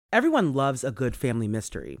Everyone loves a good family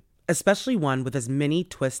mystery, especially one with as many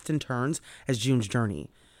twists and turns as June's journey.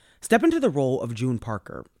 Step into the role of June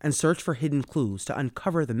Parker and search for hidden clues to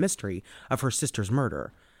uncover the mystery of her sister's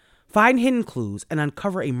murder. Find hidden clues and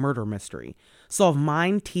uncover a murder mystery. Solve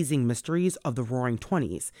mind teasing mysteries of the Roaring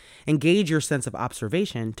Twenties. Engage your sense of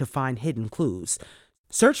observation to find hidden clues.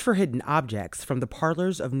 Search for hidden objects from the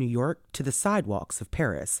parlors of New York to the sidewalks of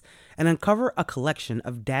Paris and uncover a collection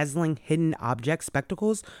of dazzling hidden object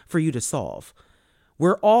spectacles for you to solve.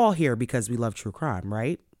 We're all here because we love true crime,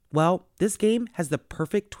 right? Well, this game has the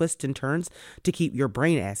perfect twists and turns to keep your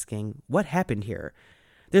brain asking, what happened here?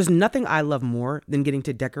 There's nothing I love more than getting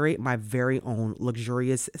to decorate my very own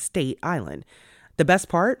luxurious state island. The best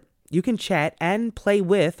part? You can chat and play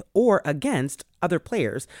with or against other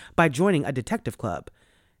players by joining a detective club.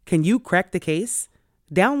 Can you crack the case?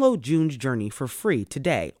 Download June's Journey for free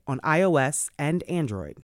today on iOS and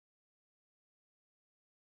Android.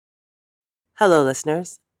 Hello,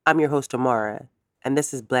 listeners. I'm your host, Amara, and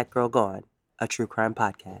this is Black Girl Gone, a true crime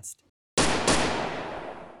podcast.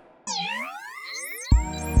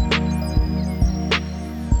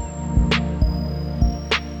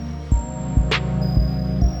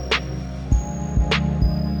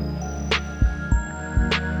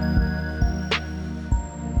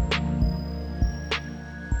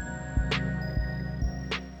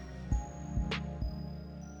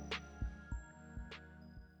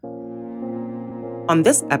 On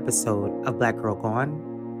this episode of Black Girl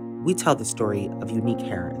Gone, we tell the story of Unique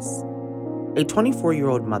Harris, a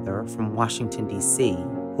 24-year-old mother from Washington, D.C.,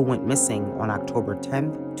 who went missing on October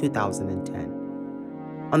 10,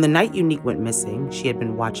 2010. On the night Unique went missing, she had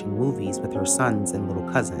been watching movies with her sons and little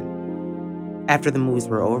cousin. After the movies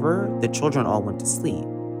were over, the children all went to sleep,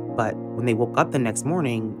 but when they woke up the next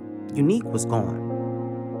morning, Unique was gone.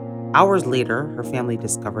 Hours later, her family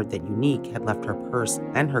discovered that Unique had left her purse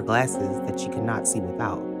and her glasses that she could not see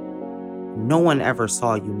without. No one ever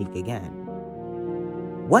saw Unique again.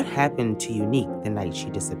 What happened to Unique the night she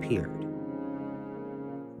disappeared?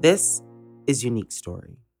 This is Unique's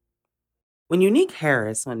story. When Unique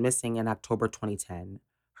Harris went missing in October 2010,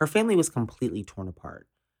 her family was completely torn apart.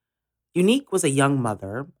 Unique was a young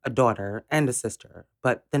mother, a daughter, and a sister,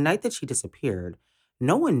 but the night that she disappeared,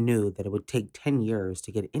 no one knew that it would take 10 years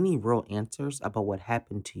to get any real answers about what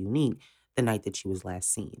happened to Unique the night that she was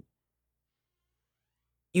last seen.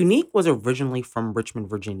 Unique was originally from Richmond,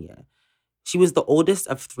 Virginia. She was the oldest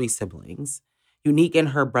of three siblings. Unique and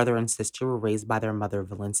her brother and sister were raised by their mother,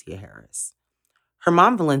 Valencia Harris. Her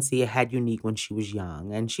mom, Valencia, had Unique when she was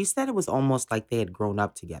young, and she said it was almost like they had grown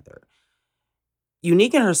up together.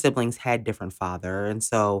 Unique and her siblings had different father, and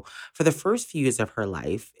so for the first few years of her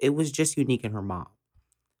life, it was just Unique and her mom.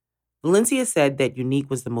 Valencia said that Unique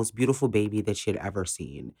was the most beautiful baby that she had ever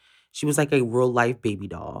seen. She was like a real life baby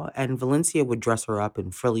doll, and Valencia would dress her up in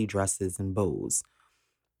frilly dresses and bows.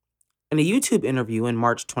 In a YouTube interview in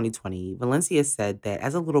March 2020, Valencia said that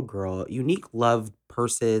as a little girl, Unique loved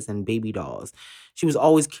purses and baby dolls. She was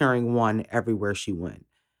always carrying one everywhere she went.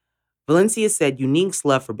 Valencia said Unique's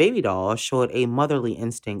love for baby dolls showed a motherly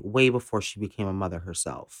instinct way before she became a mother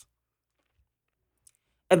herself.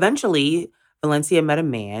 Eventually, Valencia met a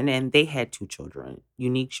man and they had two children,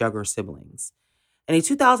 Unique's younger siblings. In a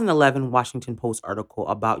 2011 Washington Post article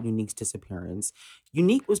about Unique's disappearance,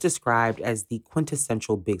 Unique was described as the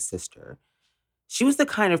quintessential big sister. She was the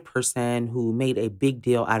kind of person who made a big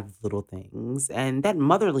deal out of little things, and that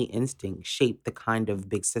motherly instinct shaped the kind of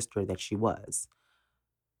big sister that she was.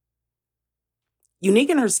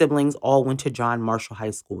 Unique and her siblings all went to John Marshall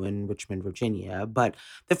High School in Richmond, Virginia, but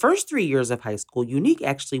the first 3 years of high school, Unique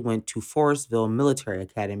actually went to Forestville Military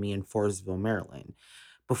Academy in Forestville, Maryland,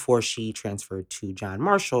 before she transferred to John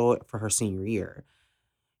Marshall for her senior year.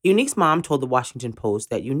 Unique's mom told the Washington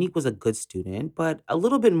Post that Unique was a good student, but a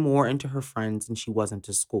little bit more into her friends than she was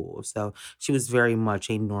into school, so she was very much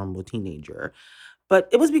a normal teenager. But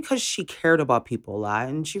it was because she cared about people a lot,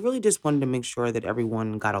 and she really just wanted to make sure that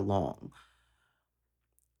everyone got along.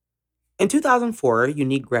 In 2004,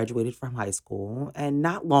 Unique graduated from high school, and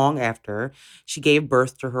not long after, she gave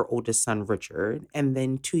birth to her oldest son, Richard. And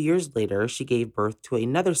then 2 years later, she gave birth to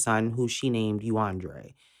another son who she named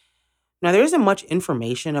Euandre. Now, there isn't much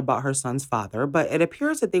information about her son's father, but it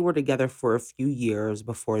appears that they were together for a few years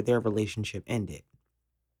before their relationship ended.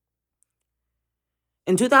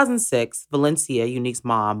 In 2006, Valencia, Unique's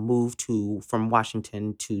mom, moved from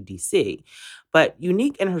Washington to DC, but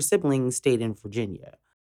Unique and her siblings stayed in Virginia.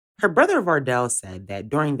 Her brother Vardell said that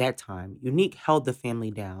during that time, Unique held the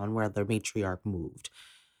family down where the matriarch moved.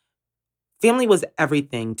 Family was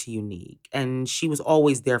everything to Unique, and she was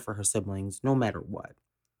always there for her siblings, no matter what.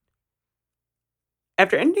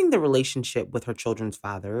 After ending the relationship with her children's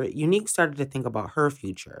father, Unique started to think about her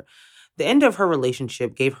future. The end of her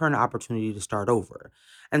relationship gave her an opportunity to start over.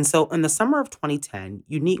 And so in the summer of 2010,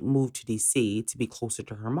 Unique moved to DC to be closer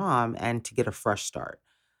to her mom and to get a fresh start.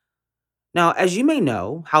 Now, as you may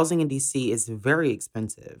know, housing in DC is very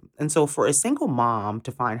expensive. And so for a single mom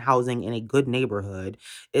to find housing in a good neighborhood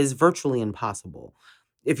is virtually impossible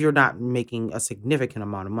if you're not making a significant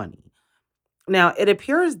amount of money. Now, it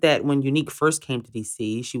appears that when Unique first came to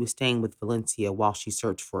DC, she was staying with Valencia while she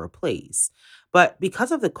searched for a place. But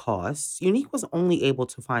because of the costs, Unique was only able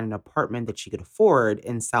to find an apartment that she could afford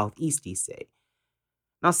in Southeast DC.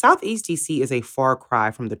 Now, Southeast DC is a far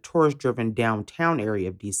cry from the tourist driven downtown area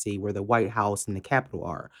of DC where the White House and the Capitol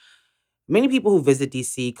are. Many people who visit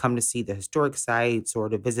DC come to see the historic sites or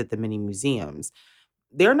to visit the many museums.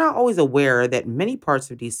 They're not always aware that many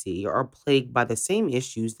parts of DC are plagued by the same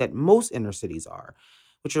issues that most inner cities are,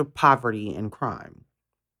 which are poverty and crime.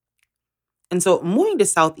 And so moving to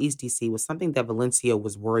Southeast DC was something that Valencia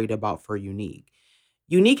was worried about for Unique.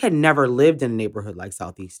 Unique had never lived in a neighborhood like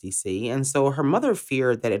Southeast DC, and so her mother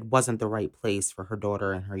feared that it wasn't the right place for her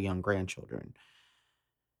daughter and her young grandchildren.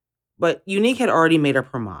 But Unique had already made up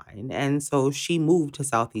her mind, and so she moved to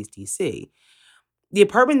Southeast DC. The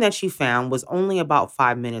apartment that she found was only about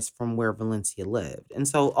 5 minutes from where Valencia lived. And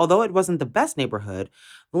so, although it wasn't the best neighborhood,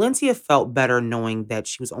 Valencia felt better knowing that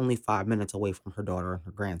she was only 5 minutes away from her daughter and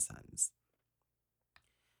her grandsons.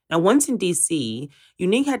 Now, once in DC,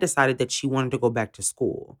 Unique had decided that she wanted to go back to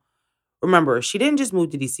school. Remember, she didn't just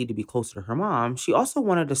move to DC to be closer to her mom, she also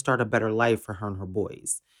wanted to start a better life for her and her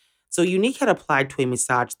boys. So Unique had applied to a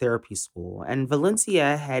massage therapy school, and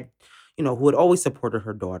Valencia had, who had always supported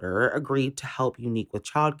her daughter, agreed to help Unique with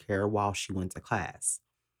childcare while she went to class.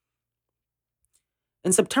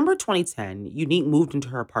 In September 2010, Unique moved into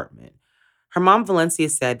her apartment. Her mom, Valencia,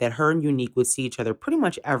 said that her and Unique would see each other pretty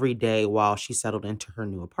much every day while she settled into her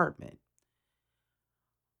new apartment.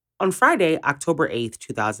 On Friday, October 8th,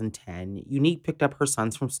 2010, Unique picked up her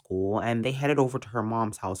sons from school and they headed over to her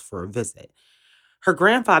mom's house for a visit. Her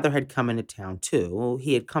grandfather had come into town too.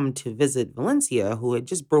 He had come to visit Valencia, who had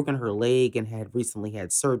just broken her leg and had recently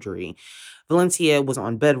had surgery. Valencia was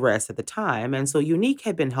on bed rest at the time, and so Unique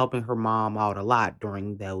had been helping her mom out a lot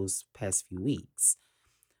during those past few weeks.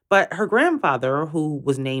 But her grandfather, who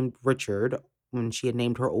was named Richard, when she had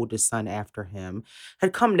named her oldest son after him,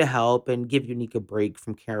 had come to help and give Unique a break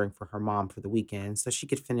from caring for her mom for the weekend so she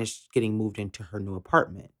could finish getting moved into her new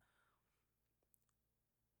apartment.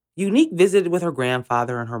 Unique visited with her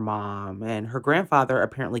grandfather and her mom, and her grandfather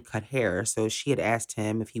apparently cut hair, so she had asked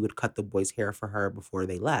him if he would cut the boy's hair for her before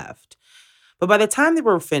they left. But by the time they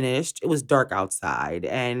were finished, it was dark outside,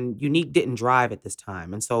 and Unique didn't drive at this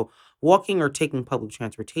time. And so walking or taking public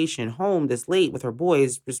transportation home this late with her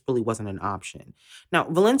boys just really wasn't an option. Now,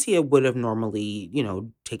 Valencia would have normally,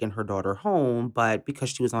 taken her daughter home, but because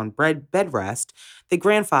she was on bed rest, the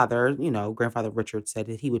grandfather, grandfather Richard said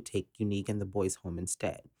that he would take Unique and the boys home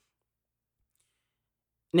instead.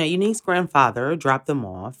 Now, Unique's grandfather dropped them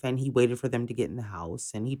off and he waited for them to get in the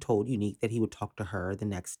house and he told Unique that he would talk to her the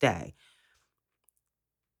next day.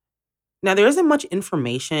 Now, there isn't much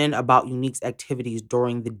information about Unique's activities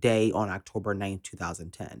during the day on October 9th,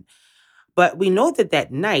 2010. But we know that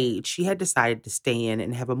that night she had decided to stay in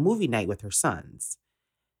and have a movie night with her sons.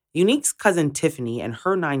 Unique's cousin Tiffany and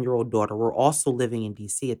her 9-year-old daughter were also living in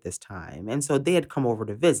DC at this time, and so they had come over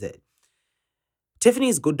to visit.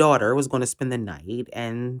 Tiffany's daughter was going to spend the night,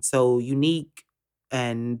 and so Unique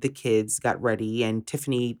and the kids got ready, and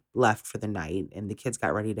Tiffany left for the night, and the kids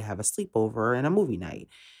got ready to have a sleepover and a movie night.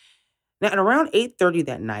 Now, at around 8:30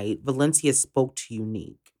 that night, Valencia spoke to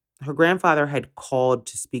Unique. Her grandfather had called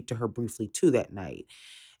to speak to her briefly too that night,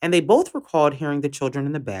 and they both recalled hearing the children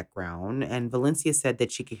in the background, and Valencia said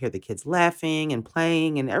that she could hear the kids laughing and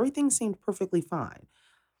playing, and everything seemed perfectly fine.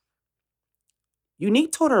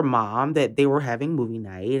 Unique told her mom that they were having movie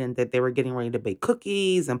night and that they were getting ready to bake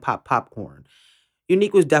cookies and pop popcorn.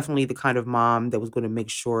 Unique was definitely the kind of mom that was going to make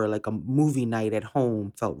sure like a movie night at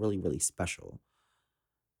home felt really, really special.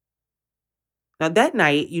 Now that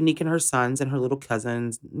night, Unique and her sons and her little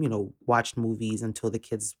cousins, watched movies until the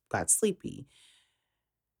kids got sleepy.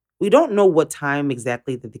 We don't know what time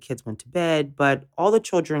exactly that the kids went to bed, but all the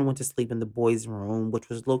children went to sleep in the boys' room, which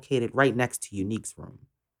was located right next to Unique's room.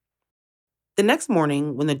 The next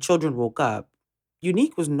morning, when the children woke up,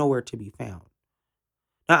 Unique was nowhere to be found.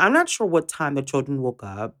 Now, I'm not sure what time the children woke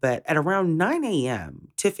up, but at around 9 a.m.,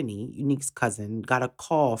 Tiffany, Unique's cousin, got a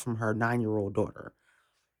call from her 9-year-old daughter.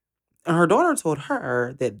 And her daughter told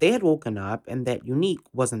her that they had woken up and that Unique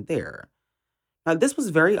wasn't there. Now, this was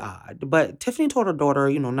very odd, but Tiffany told her daughter,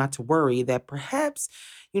 not to worry, that perhaps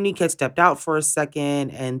Unique had stepped out for a second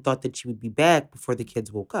and thought that she would be back before the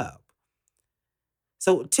kids woke up.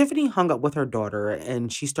 So Tiffany hung up with her daughter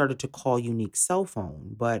and she started to call Unique's cell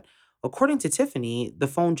phone. But according to Tiffany, the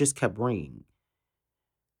phone just kept ringing.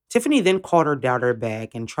 Tiffany then called her daughter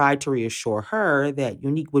back and tried to reassure her that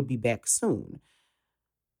Unique would be back soon.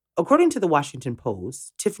 According to the Washington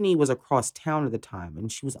Post, Tiffany was across town at the time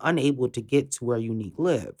and she was unable to get to where Unique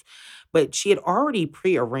lived, but she had already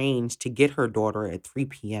prearranged to get her daughter at 3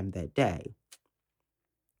 p.m. that day.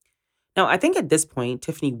 Now, I think at this point,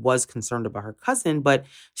 Tiffany was concerned about her cousin, but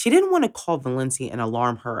she didn't want to call Valencia and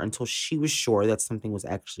alarm her until she was sure that something was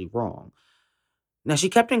actually wrong. Now, she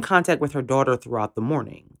kept in contact with her daughter throughout the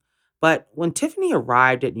morning. But when Tiffany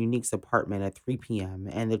arrived at Unique's apartment at 3 p.m.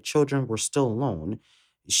 and the children were still alone,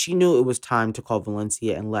 she knew it was time to call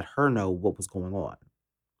Valencia and let her know what was going on.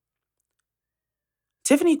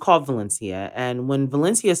 Tiffany called Valencia, and when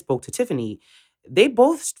Valencia spoke to Tiffany, they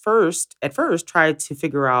both at first tried to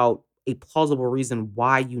figure out a plausible reason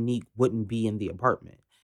why Unique wouldn't be in the apartment.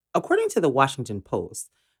 According to the Washington Post,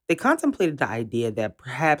 they contemplated the idea that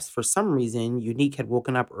perhaps for some reason Unique had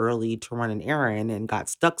woken up early to run an errand and got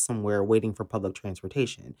stuck somewhere waiting for public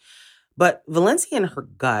transportation. But Valencia in her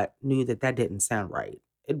gut knew that that didn't sound right.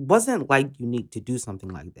 It wasn't like Unique to do something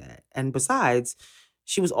like that. And besides,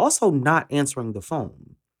 she was also not answering the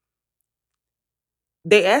phone.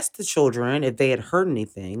 They asked the children if they had heard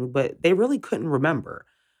anything, but they really couldn't remember.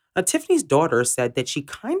 Now, Tiffany's daughter said that she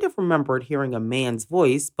kind of remembered hearing a man's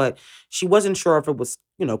voice, but she wasn't sure if it was,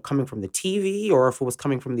 coming from the TV or if it was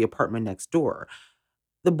coming from the apartment next door.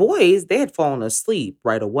 The boys, they had fallen asleep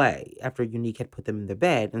right away after Unique had put them in the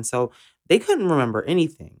bed, and so they couldn't remember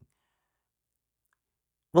anything.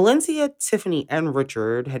 Valencia, Tiffany, and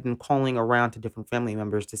Richard had been calling around to different family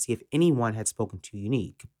members to see if anyone had spoken to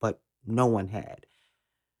Unique, but no one had.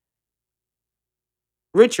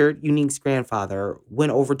 Richard, Unique's grandfather,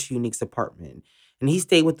 went over to Unique's apartment and he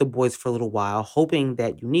stayed with the boys for a little while, hoping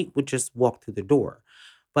that Unique would just walk through the door.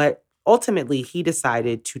 But ultimately, he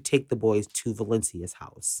decided to take the boys to Valencia's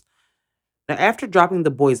house. Now, after dropping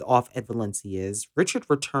the boys off at Valencia's, Richard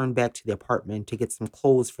returned back to the apartment to get some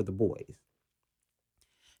clothes for the boys.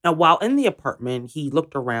 Now, while in the apartment, he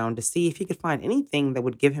looked around to see if he could find anything that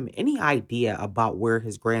would give him any idea about where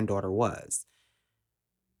his granddaughter was.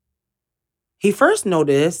 He first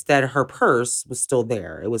noticed that her purse was still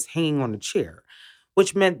there. It was hanging on a chair,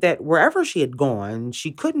 which meant that wherever she had gone,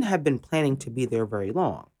 she couldn't have been planning to be there very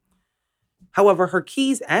long. However, her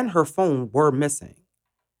keys and her phone were missing.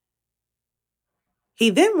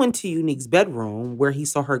 He then went to Unique's bedroom where he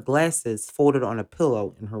saw her glasses folded on a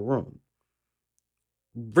pillow in her room.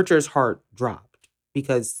 Richard's heart dropped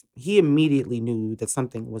because he immediately knew that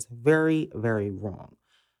something was very, very wrong.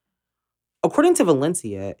 According to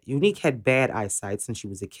Valencia, Unique had bad eyesight since she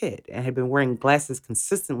was a kid and had been wearing glasses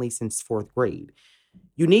consistently since fourth grade.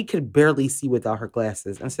 Unique could barely see without her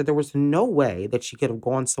glasses and said there was no way that she could have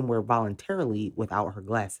gone somewhere voluntarily without her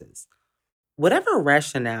glasses. Whatever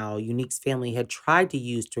rationale Unique's family had tried to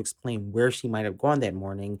use to explain where she might have gone that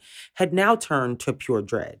morning had now turned to pure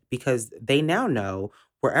dread because they now know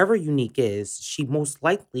wherever Unique is, she most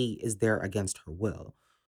likely is there against her will.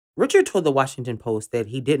 Richard told the Washington Post that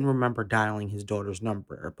he didn't remember dialing his daughter's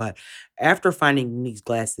number, but after finding Unique's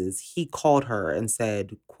glasses, he called her and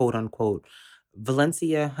said, quote unquote,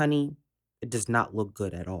 Valencia, honey, it does not look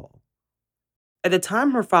good at all. At the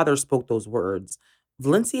time her father spoke those words,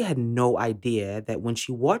 Valencia had no idea that when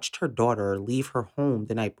she watched her daughter leave her home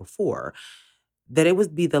the night before, that it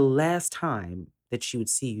would be the last time that she would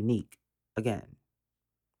see Unique again.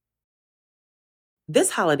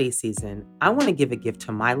 This holiday season, I want to give a gift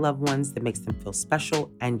to my loved ones that makes them feel special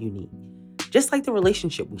and unique, just like the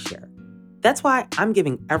relationship we share. That's why I'm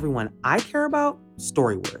giving everyone I care about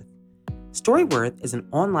Storyworth. Storyworth is an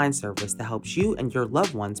online service that helps you and your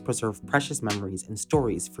loved ones preserve precious memories and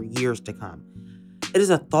stories for years to come. It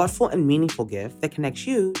is a thoughtful and meaningful gift that connects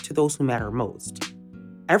you to those who matter most.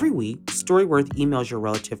 Every week, Storyworth emails your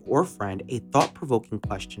relative or friend a thought provoking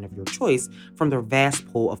question of your choice from their vast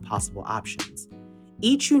pool of possible options.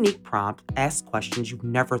 Each unique prompt asks questions you've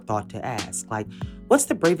never thought to ask, like, what's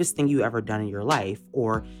the bravest thing you ever done in your life?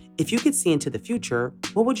 Or, if you could see into the future,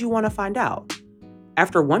 what would you want to find out?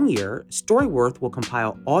 After 1 year, Storyworth will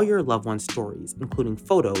compile all your loved ones' stories, including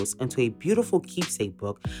photos, into a beautiful keepsake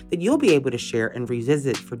book that you'll be able to share and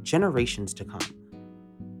revisit for generations to come.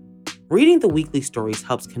 Reading the weekly stories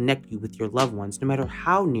helps connect you with your loved ones no matter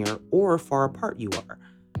how near or far apart you are.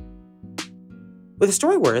 With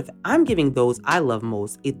Storyworth, I'm giving those I love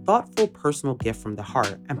most a thoughtful personal gift from the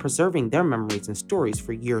heart and preserving their memories and stories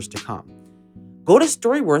for years to come. Go to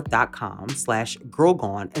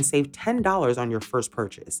storyworth.com/girlgone and save $10 on your first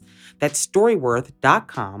purchase. That's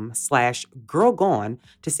storyworth.com/girlgone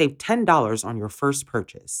to save $10 on your first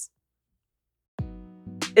purchase.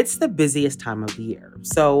 It's the busiest time of the year,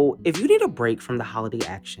 so if you need a break from the holiday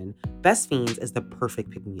action, Best Fiends is the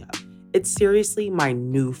perfect pick me up. It's seriously my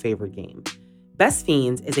new favorite game. Best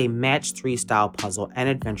Fiends is a match 3 style puzzle and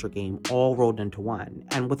adventure game all rolled into one,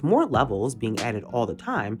 and with more levels being added all the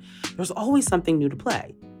time, there's always something new to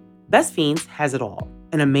play. Best Fiends has it all: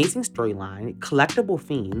 an amazing storyline, collectible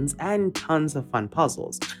fiends, and tons of fun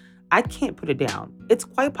puzzles. I can't put it down. It's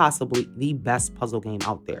quite possibly the best puzzle game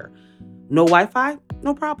out there. No Wi Fi?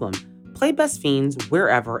 No problem. Play Best Fiends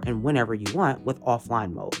wherever and whenever you want with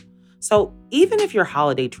offline mode. So even if your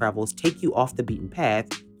holiday travels take you off the beaten path,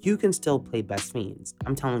 you can still play Best Fiends.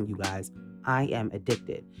 I'm telling you guys, I am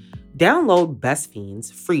addicted. Download Best Fiends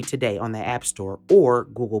free today on the App Store or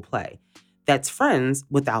Google Play. That's friends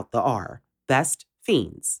without the R. Best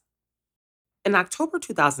Fiends. In October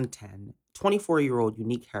 2010, 24-year-old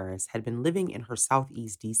Unique Harris had been living in her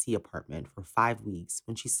Southeast DC apartment for 5 weeks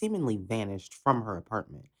when she seemingly vanished from her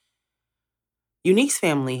apartment. Unique's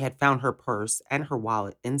family had found her purse and her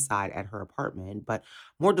wallet inside at her apartment, but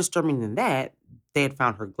more disturbing than that, they had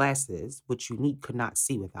found her glasses, which Unique could not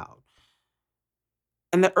see without.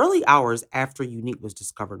 In the early hours after Unique was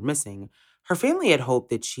discovered missing, her family had hoped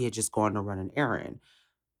that she had just gone to run an errand.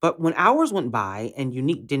 But when hours went by and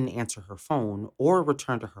Unique didn't answer her phone or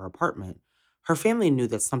return to her apartment, her family knew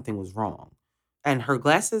that something was wrong. And her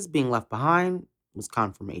glasses being left behind was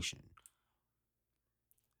confirmation.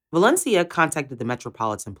 Valencia contacted the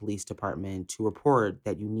Metropolitan Police Department to report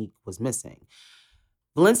that Unique was missing.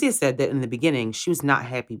 Valencia said that in the beginning, she was not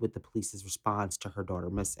happy with the police's response to her daughter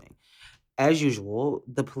missing. As usual,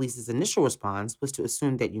 the police's initial response was to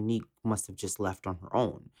assume that Unique must have just left on her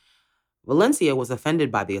own. Valencia was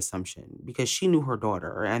offended by the assumption because she knew her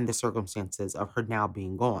daughter and the circumstances of her now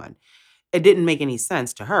being gone. It didn't make any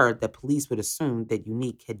sense to her that police would assume that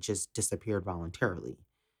Unique had just disappeared voluntarily.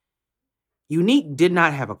 Unique did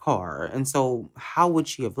not have a car, and so how would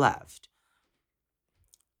she have left?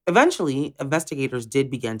 Eventually, investigators did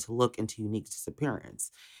begin to look into Unique's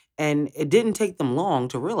disappearance, and it didn't take them long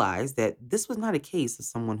to realize that this was not a case of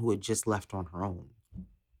someone who had just left on her own.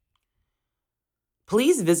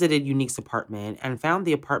 Police visited Unique's apartment and found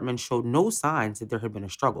the apartment showed no signs that there had been a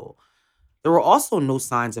struggle. There were also no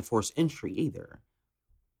signs of forced entry either.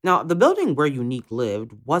 Now, the building where Unique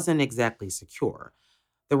lived wasn't exactly secure.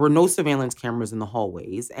 There were no surveillance cameras in the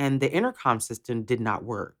hallways, and the intercom system did not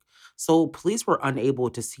work. So, police were unable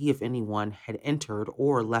to see if anyone had entered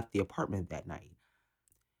or left the apartment that night.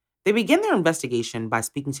 They began their investigation by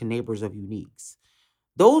speaking to neighbors of Unique's.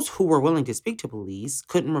 Those who were willing to speak to police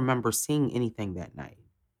couldn't remember seeing anything that night.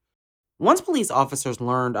 Once police officers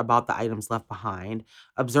learned about the items left behind,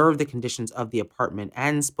 observed the conditions of the apartment,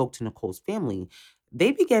 and spoke to Nicole's family,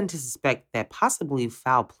 they began to suspect that possibly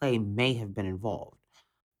foul play may have been involved.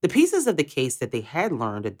 The pieces of the case that they had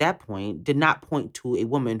learned at that point did not point to a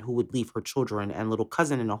woman who would leave her children and little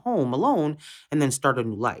cousin in a home alone and then start a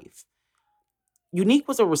new life. Unique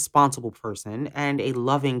was a responsible person and a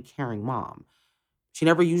loving, caring mom. She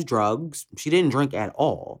never used drugs, she didn't drink at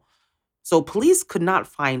all. So police could not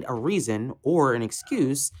find a reason or an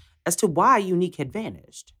excuse as to why Unique had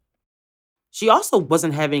vanished. She also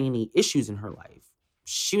wasn't having any issues in her life.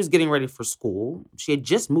 She was getting ready for school. She had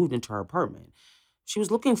just moved into her apartment. She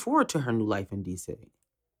was looking forward to her new life in DC.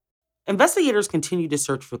 Investigators continued to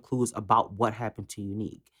search for clues about what happened to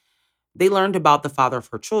Unique. They learned about the father of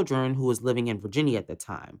her children, who was living in Virginia at the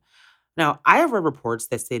time. Now, I have read reports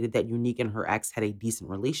that stated that Unique and her ex had a decent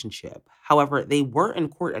relationship. However, they were in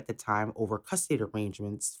court at the time over custody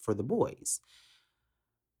arrangements for the boys.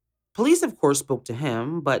 Police, of course, spoke to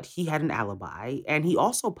him, but he had an alibi, and he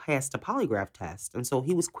also passed a polygraph test, and so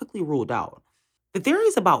he was quickly ruled out. The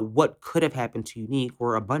theories about what could have happened to Unique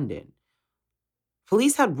were abundant.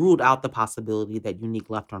 Police had ruled out the possibility that Unique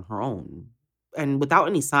left on her own. And without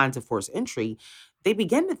any signs of forced entry, they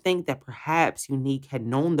began to think that perhaps Unique had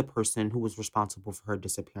known the person who was responsible for her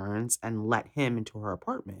disappearance and let him into her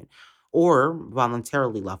apartment, or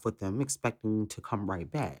voluntarily left with them, expecting to come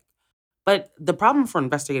right back. But the problem for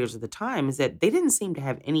investigators at the time is that they didn't seem to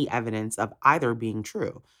have any evidence of either being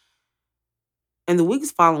true. In the weeks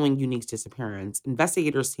following Unique's disappearance,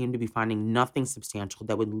 investigators seemed to be finding nothing substantial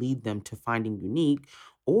that would lead them to finding Unique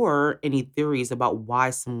or any theories about why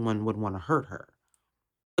someone would want to hurt her.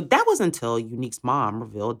 But that was until Unique's mom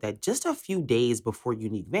revealed that just a few days before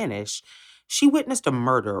Unique vanished, She witnessed a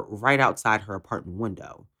murder right outside her apartment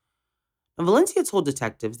window. And Valencia told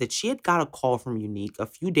detectives that she had got a call from Unique a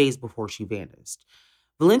few days before she vanished.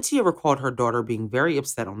 Valencia recalled her daughter being very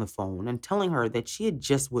upset on the phone and telling her that she had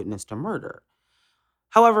just witnessed a murder.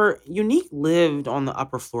 However, Unique lived on the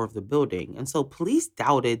upper floor of the building, and so police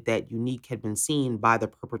doubted that Unique had been seen by the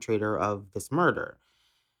perpetrator of this murder.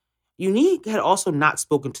 Unique had also not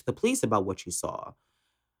spoken to the police about what she saw.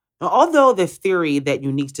 Now, although the theory that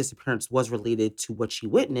Unique's disappearance was related to what she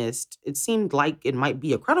witnessed, it seemed like it might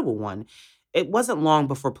be a credible one. It wasn't long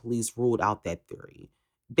before police ruled out that theory.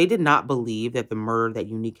 They did not believe that the murder that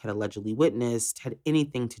Unique had allegedly witnessed had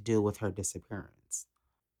anything to do with her disappearance.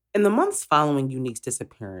 In the months following Unique's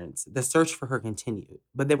disappearance, the search for her continued,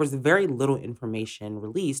 but there was very little information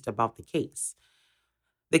released about the case.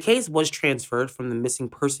 The case was transferred from the missing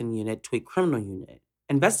person unit to a criminal unit.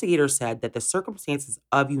 Investigators said that the circumstances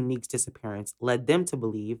of Unique's disappearance led them to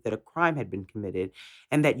believe that a crime had been committed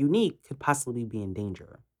and that Unique could possibly be in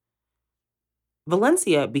danger.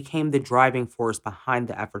 Valencia became the driving force behind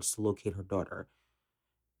the efforts to locate her daughter.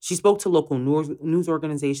 She spoke to local news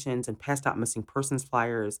organizations and passed out missing persons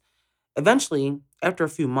flyers. Eventually, after a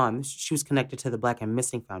few months, she was connected to the Black and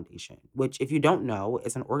Missing Foundation, which, if you don't know,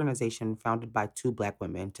 is an organization founded by two Black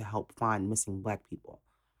women to help find missing Black people.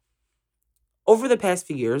 Over the past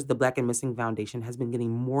few years, the Black and Missing Foundation has been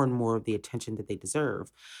getting more and more of the attention that they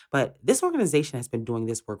deserve. But this organization has been doing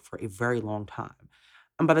this work for a very long time.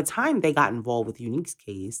 And by the time they got involved with Unique's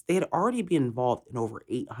case, they had already been involved in over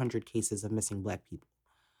 800 cases of missing Black people.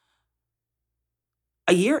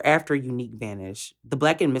 A year after Unique vanished, the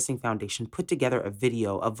Black and Missing Foundation put together a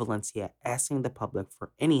video of Valencia asking the public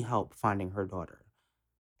for any help finding her daughter.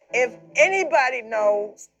 If anybody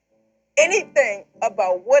knows anything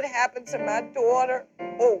about what happened to my daughter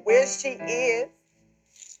or where she is,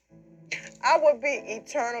 I would be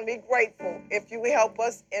eternally grateful if you help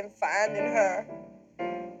us in finding her.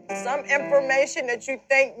 Some information that you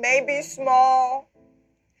think may be small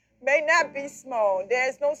may not be small.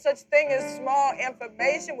 There's no such thing as small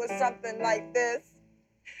information with something like this.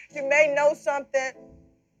 You may know something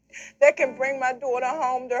that can bring my daughter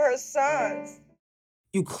home to her sons.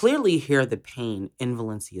 You clearly hear the pain in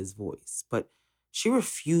Valencia's voice, but she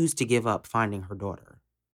refused to give up finding her daughter.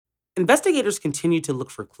 Investigators continued to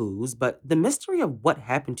look for clues, but the mystery of what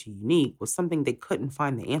happened to Unique was something they couldn't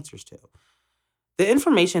find the answers to. The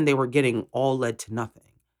information they were getting all led to nothing.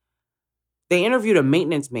 They interviewed a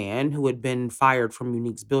maintenance man who had been fired from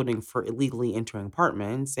Unique's building for illegally entering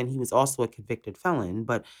apartments, and he was also a convicted felon,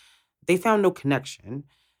 but they found no connection.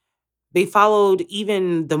 They followed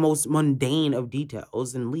even the most mundane of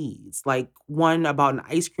details and leads, like one about an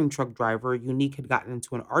ice cream truck driver Unique had gotten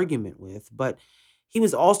into an argument with, but he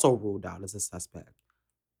was also ruled out as a suspect.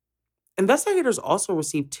 Investigators also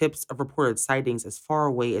received tips of reported sightings as far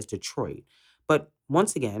away as Detroit, but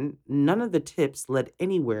once again, none of the tips led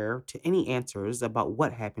anywhere to any answers about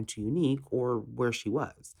what happened to Unique or where she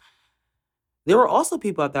was. There were also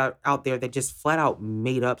people out there that just flat out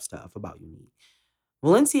made up stuff about Unique.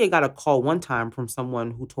 Valencia got a call one time from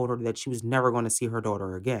someone who told her that she was never going to see her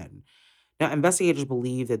daughter again. Now, investigators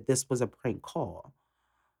believe that this was a prank call.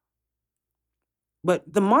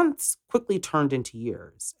 But the months quickly turned into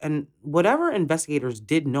years, and whatever investigators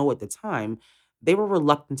did know at the time, they were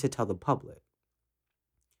reluctant to tell the public.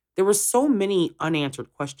 There were so many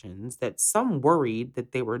unanswered questions that some worried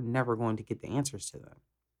that they were never going to get the answers to them.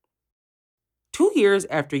 2 years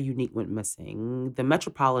after Unique went missing, the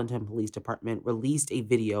Metropolitan Police Department released a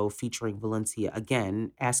video featuring Valencia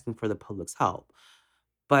again, asking for the public's help.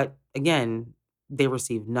 But again, they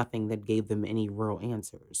received nothing that gave them any real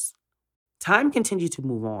answers. Time continued to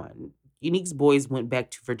move on. Unique's boys went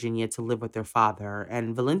back to Virginia to live with their father,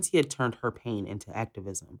 and Valencia turned her pain into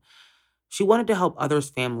activism. She wanted to help others'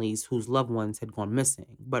 families whose loved ones had gone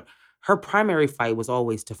missing, but her primary fight was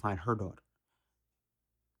always to find her daughter.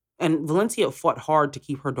 And Valencia fought hard to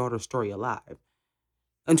keep her daughter's story alive.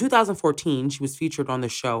 In 2014, she was featured on the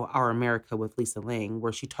show Our America with Lisa Lang,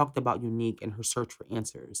 where she talked about Unique and her search for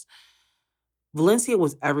answers. Valencia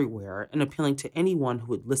was everywhere and appealing to anyone who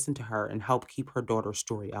would listen to her and help keep her daughter's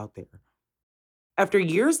story out there. After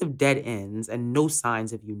years of dead ends and no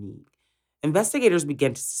signs of Unique, investigators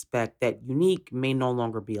began to suspect that Unique may no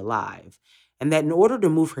longer be alive, and that in order to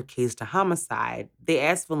move her case to homicide, they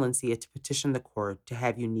asked Valencia to petition the court to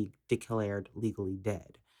have Unique declared legally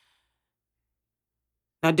dead.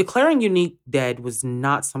 Now, declaring Unique dead was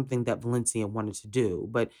not something that Valencia wanted to do,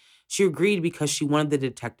 but she agreed because she wanted the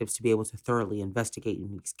detectives to be able to thoroughly investigate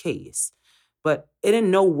Unique's case. But it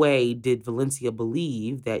in no way did Valencia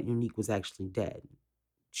believe that Unique was actually dead.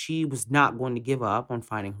 she was not going to give up on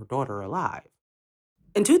finding her daughter alive.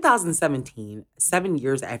 In 2017, 7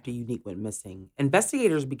 years after Unique went missing,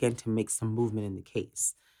 investigators began to make some movement in the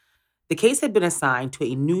case. The case had been assigned to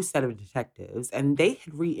a new set of detectives, and they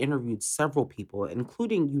had re interviewed several people,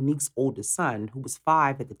 including Unique's oldest son, who was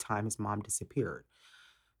 5 at the time his mom disappeared.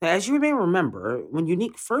 Now, as you may remember, when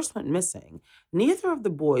Unique first went missing, neither of the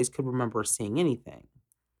boys could remember seeing anything.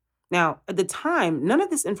 Now, at the time, none of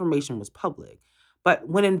this information was public, but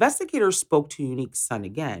when investigators spoke to Unique's son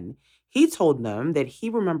again, he told them that he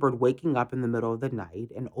remembered waking up in the middle of the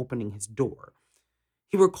night and opening his door.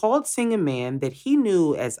 He recalled seeing a man that he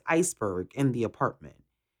knew as Iceberg in the apartment.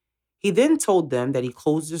 He then told them that he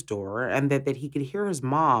closed his door and that he could hear his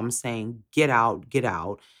mom saying, "Get out, get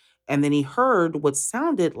out." And then he heard what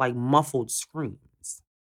sounded like muffled screams.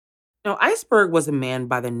 Now, Iceberg was a man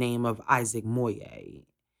by the name of Isaac Moye.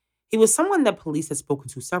 He was someone that police had spoken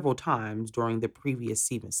to several times during the previous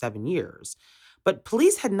 7 years. But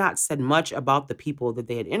police had not said much about the people that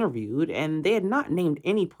they had interviewed, and they had not named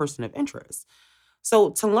any person of interest.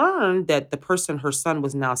 So to learn that the person her son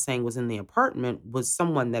was now saying was in the apartment was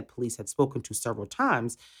someone that police had spoken to several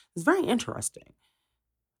times is very interesting.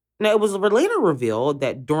 Now, it was later revealed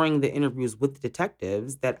that during the interviews with the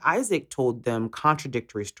detectives that Isaac told them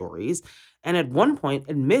contradictory stories and at one point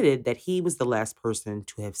admitted that he was the last person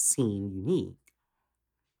to have seen Unique.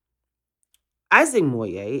 Isaac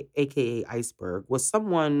Moye, aka Iceberg, was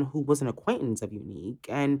someone who was an acquaintance of Unique,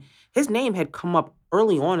 and his name had come up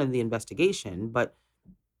early on in the investigation, but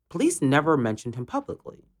police never mentioned him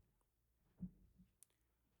publicly.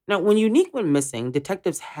 Now, when Unique went missing,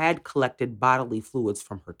 detectives had collected bodily fluids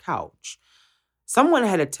from her couch. Someone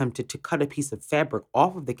had attempted to cut a piece of fabric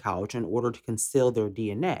off of the couch in order to conceal their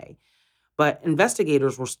DNA, but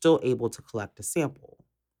investigators were still able to collect a sample.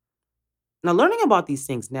 Now, learning about these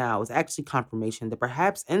things now is actually confirmation that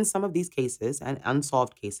perhaps in some of these cases and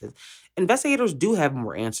unsolved cases, investigators do have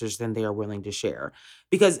more answers than they are willing to share.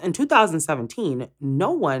 Because in 2017, no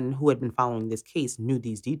one who had been following this case knew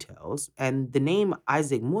these details, and the name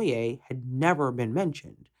Isaac Moye had never been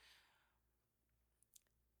mentioned.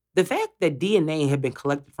 The fact that DNA had been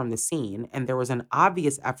collected from the scene and there was an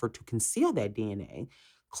obvious effort to conceal that DNA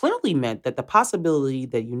clearly meant that the possibility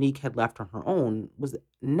that Unique had left on her own was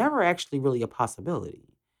never actually really a possibility.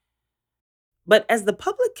 But as the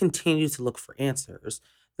public continued to look for answers,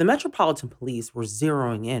 the Metropolitan Police were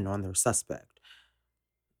zeroing in on their suspect.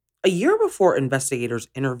 A year before investigators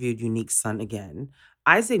interviewed Unique's son again,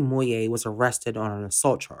 Isaac Moye was arrested on an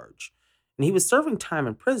assault charge. And he was serving time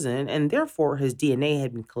in prison, and therefore his DNA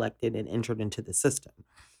had been collected and entered into the system.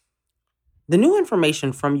 The new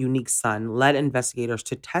information from Unique's son led investigators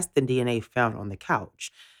to test the DNA found on the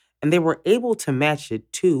couch, and they were able to match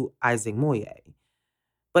it to Isaac Moye.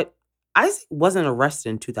 But Isaac wasn't arrested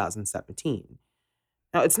in 2017.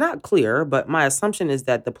 Now, it's not clear, but my assumption is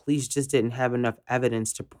that the police just didn't have enough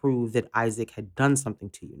evidence to prove that Isaac had done something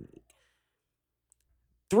to Unique.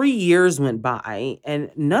 3 years went by,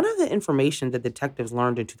 and none of the information that detectives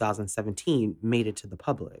learned in 2017 made it to the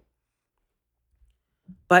public.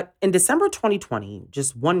 But in December 2020,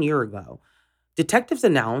 just 1 year ago, detectives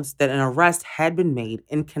announced that an arrest had been made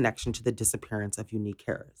in connection to the disappearance of Unique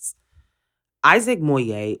Harris. Isaac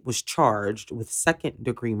Moye was charged with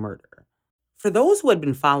second-degree murder. For those who had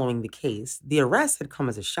been following the case, the arrest had come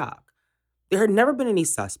as a shock. There had never been any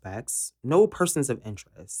suspects, no persons of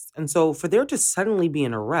interest, and so for there to suddenly be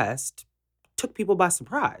an arrest took people by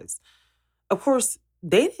surprise. Of course,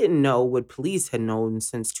 they didn't know what police had known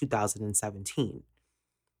since 2017.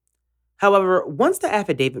 However, once the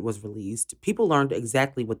affidavit was released, people learned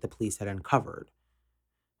exactly what the police had uncovered.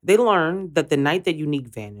 They learned that the night that Unique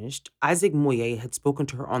vanished, Isaac Moye had spoken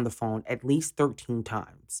to her on the phone at least 13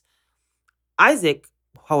 times. Isaac,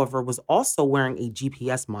 however, was also wearing a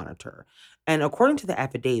GPS monitor. And according to the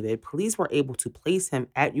affidavit, police were able to place him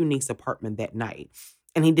at Unique's apartment that night.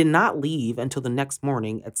 And he did not leave until the next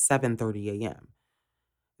morning at 7:30 a.m.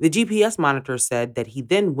 The GPS monitor said that he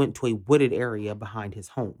then went to a wooded area behind his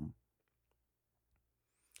home.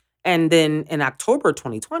 And then in October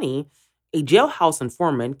 2020, a jailhouse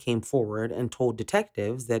informant came forward and told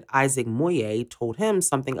detectives that Isaac Moye told him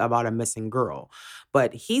something about a missing girl.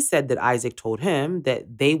 But he said that Isaac told him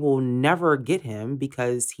that they will never get him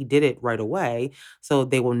because he did it right away, so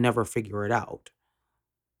they will never figure it out.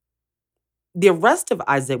 The arrest of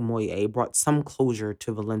Isaac Moye brought some closure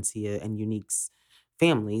to Valencia and Unique's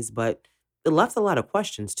families, but it left a lot of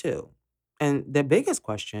questions too. And the biggest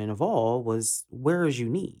question of all was, where is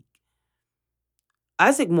Unique?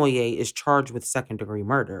 Isaac Moye is charged with second degree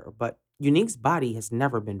murder, but Unique's body has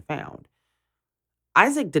never been found.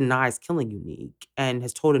 Isaac denies killing Unique and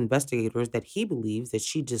has told investigators that he believes that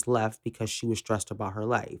she just left because she was stressed about her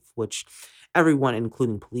life, which everyone,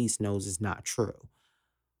 including police, knows is not true.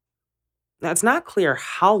 Now, it's not clear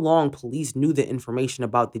how long police knew the information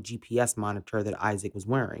about the GPS monitor that Isaac was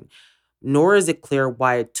wearing, nor is it clear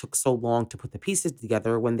why it took so long to put the pieces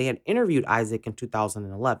together when they had interviewed Isaac in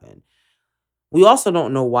 2011. We also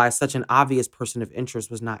don't know why such an obvious person of interest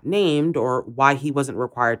was not named or why he wasn't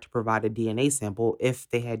required to provide a DNA sample if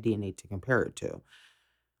they had DNA to compare it to.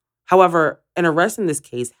 However, an arrest in this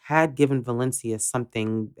case had given Valencia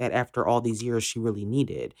something that after all these years she really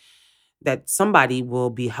needed, that somebody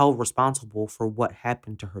will be held responsible for what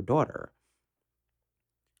happened to her daughter.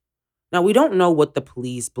 Now, we don't know what the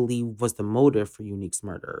police believe was the motive for Unique's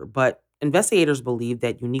murder, but investigators believe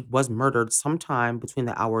that Unique was murdered sometime between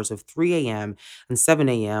the hours of 3 a.m. and 7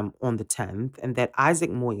 a.m. on the 10th, and that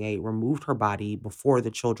Isaac Moye removed her body before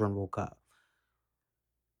the children woke up.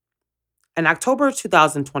 In October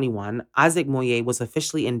 2021, Isaac Moye was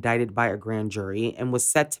officially indicted by a grand jury and was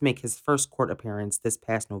set to make his first court appearance this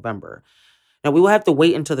past November. Now, we will have to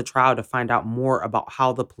wait until the trial to find out more about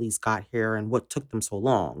how the police got here and what took them so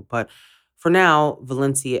long. But for now,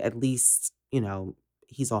 Valencia, at least,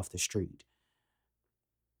 he's off the street.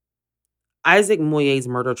 Isaac Moye's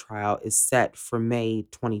murder trial is set for May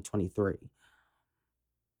 2023.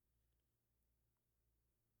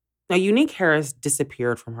 Now, Unique Harris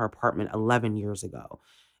disappeared from her apartment 11 years ago,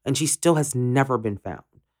 and she still has never been found.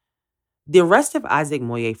 The arrest of Isaac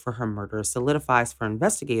Moye for her murder solidifies for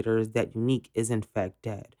investigators that Unique is in fact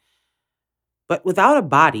dead. But without a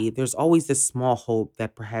body, there's always this small hope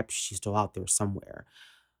that perhaps she's still out there somewhere.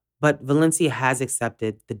 But Valencia has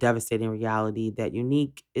accepted the devastating reality that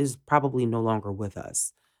Unique is probably no longer with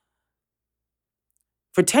us.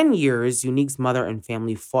 For 10 years, Unique's mother and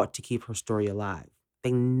family fought to keep her story alive.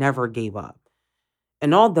 They never gave up.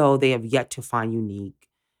 And although they have yet to find Unique,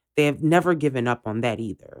 they have never given up on that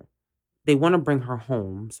either. They want to bring her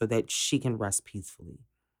home so that she can rest peacefully.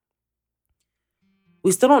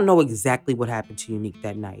 We still don't know exactly what happened to Unique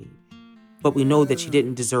that night, but we know that she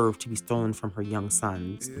didn't deserve to be stolen from her young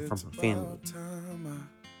sons and from her family.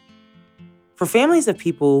 For families of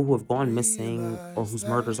people who have gone missing or whose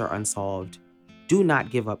murders are unsolved, do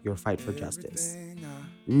not give up your fight for justice.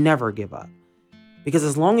 Never give up. Because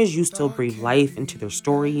as long as you still breathe life into their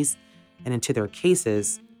stories and into their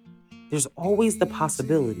cases, there's always the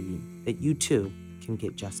possibility that you too can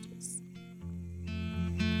get justice.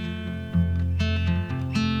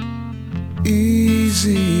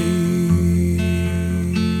 Easy.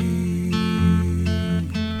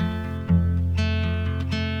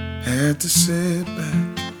 Had to sit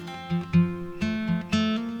back,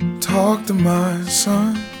 talk to my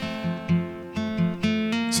son.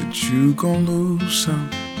 Said you gon' lose some,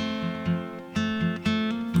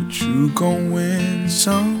 but you gon' win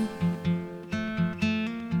some.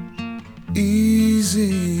 Easy.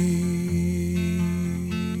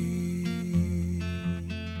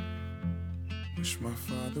 Wish my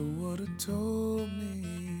father would've told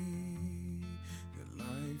me that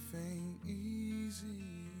life ain't easy.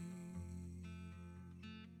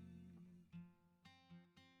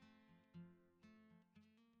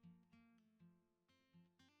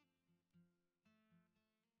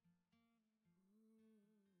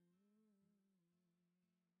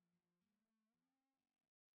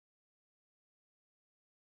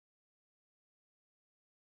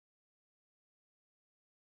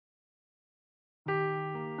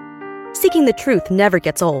 Seeking the truth never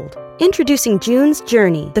gets old. Introducing June's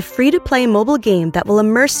Journey, the free-to-play mobile game that will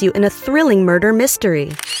immerse you in a thrilling murder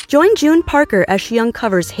mystery. Join June Parker as she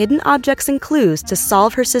uncovers hidden objects and clues to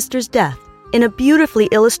solve her sister's death in a beautifully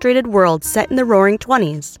illustrated world set in the Roaring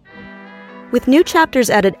 '20s. With new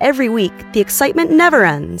chapters added every week, the excitement never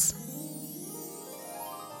ends.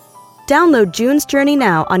 Download June's Journey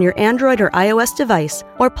now on your Android or iOS device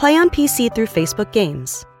or play on PC through Facebook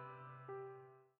Games.